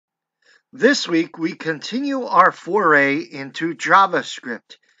This week, we continue our foray into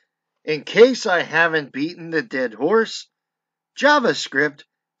JavaScript. In case I haven't beaten the dead horse, JavaScript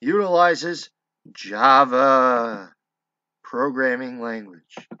utilizes Java programming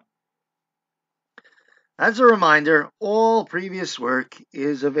language. As a reminder, all previous work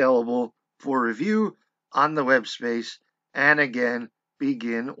is available for review on the web space, and again,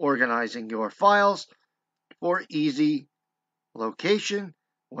 begin organizing your files for easy location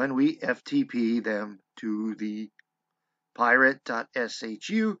when we FTP them to the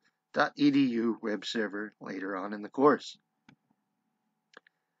pirate.shu.edu web server later on in the course.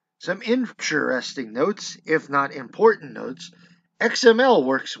 Some interesting notes, if not important notes, XML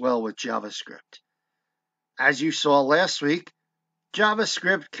works well with JavaScript. As you saw last week,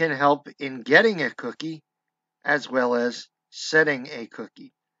 JavaScript can help in getting a cookie as well as setting a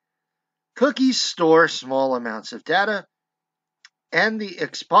cookie. Cookies store small amounts of data, and the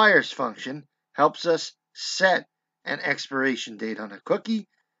expires function helps us set an expiration date on a cookie,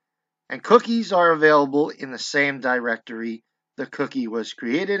 and cookies are available in the same directory the cookie was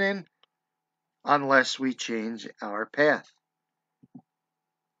created in, unless we change our path.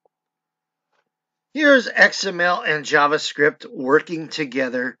 Here's XML and JavaScript working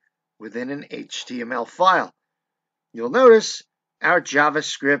together within an HTML file. You'll notice our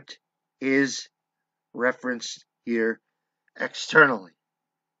JavaScript is referenced here externally.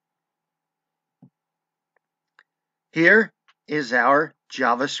 Here is our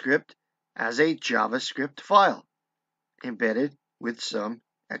JavaScript as a JavaScript file embedded with some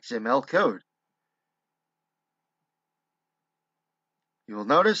XML code. You will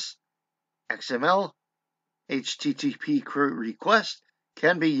notice XML HTTP request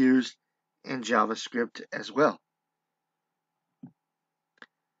can be used in JavaScript as well.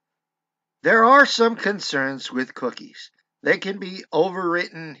 There are some concerns with cookies. They can be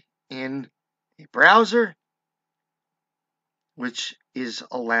overwritten in a browser, which is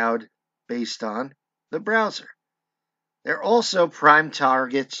allowed based on the browser. They're also prime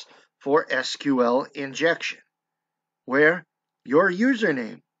targets for SQL injection, where your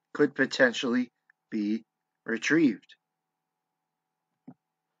username could potentially be retrieved.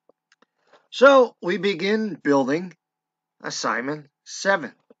 So we begin building assignment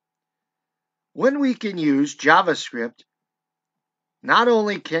 7. When we can use JavaScript, not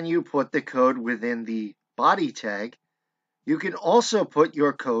only can you put the code within the body tag, you can also put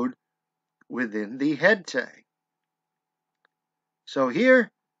your code within the head tag. So here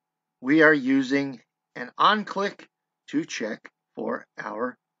we are using an onClick to check for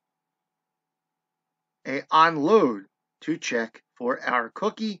our onload to check for our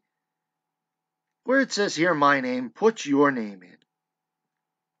cookie, where it says here my name, put your name in.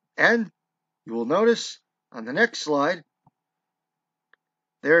 And you will notice on the next slide,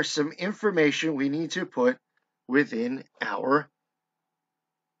 there's some information we need to put within our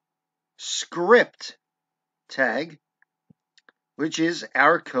script tag, which is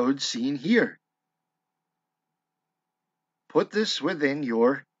our code seen here. Put this within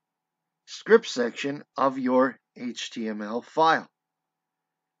your script section of your HTML file.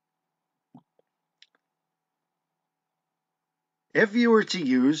 If you were to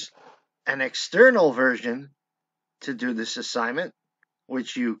use an external version to do this assignment,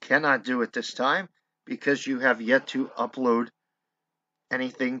 which you cannot do at this time because you have yet to upload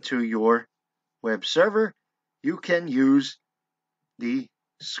anything to your web server, you can use the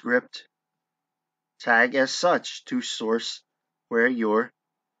script tag as such to source where your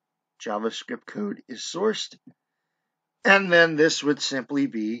JavaScript code is sourced. And then this would simply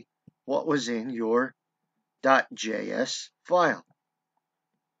be what was in your .js file.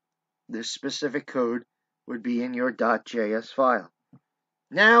 This specific code would be in your .js file.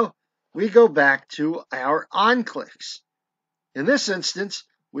 Now we go back to our onClicks. In this instance,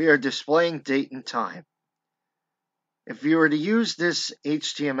 we are displaying date and time. If you were to use this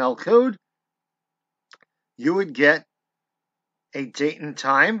HTML code, you would get a date and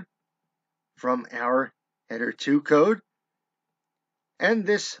time from our header 2 code and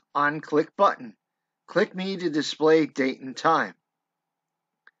this onClick button. Click me to display date and time.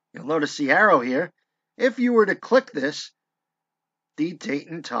 You'll notice the arrow here. If you were to click this, the date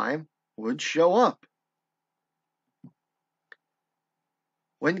and time would show up.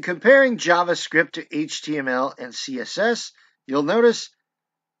 When comparing JavaScript to HTML and CSS, you'll notice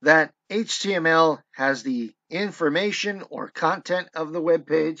that HTML has the information or content of the web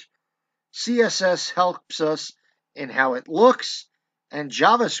page. CSS helps us in how it looks, and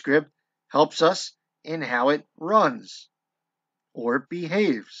JavaScript helps us in how it runs or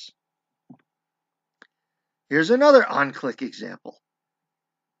behaves. Here's another onClick example.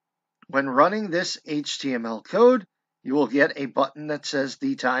 When running this HTML code, you will get a button that says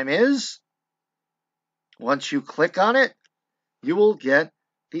the time is. Once you click on it, you will get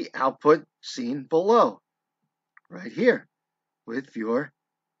the output seen below, right here, with your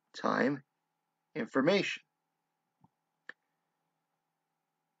time information.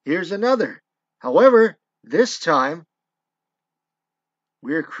 Here's another. However, this time,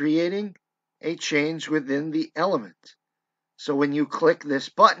 we're creating a change within the element. So when you click this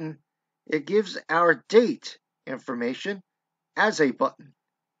button, it gives our date information as a button.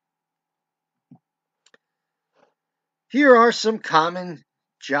 Here are some common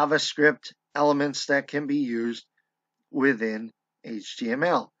JavaScript elements that can be used within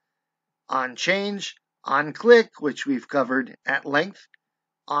HTML. On change, on click, which we've covered at length,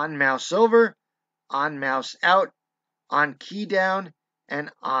 on mouse over, on mouse out, on key down, and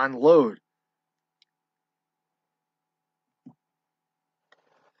on load.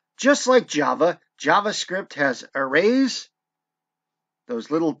 Just like Java, JavaScript has arrays, those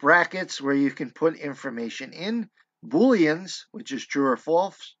little brackets where you can put information in, booleans, which is true or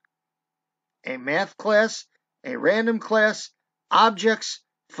false, a math class, a random class, objects,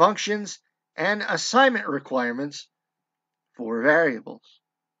 functions, and assignment requirements for variables.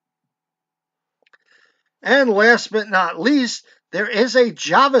 And last but not least, there is a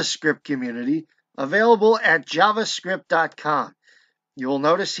JavaScript community available at javascript.com. You will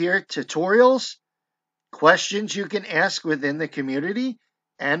notice here tutorials, questions you can ask within the community,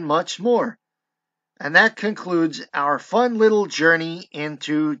 and much more. And that concludes our fun little journey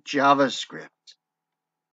into JavaScript.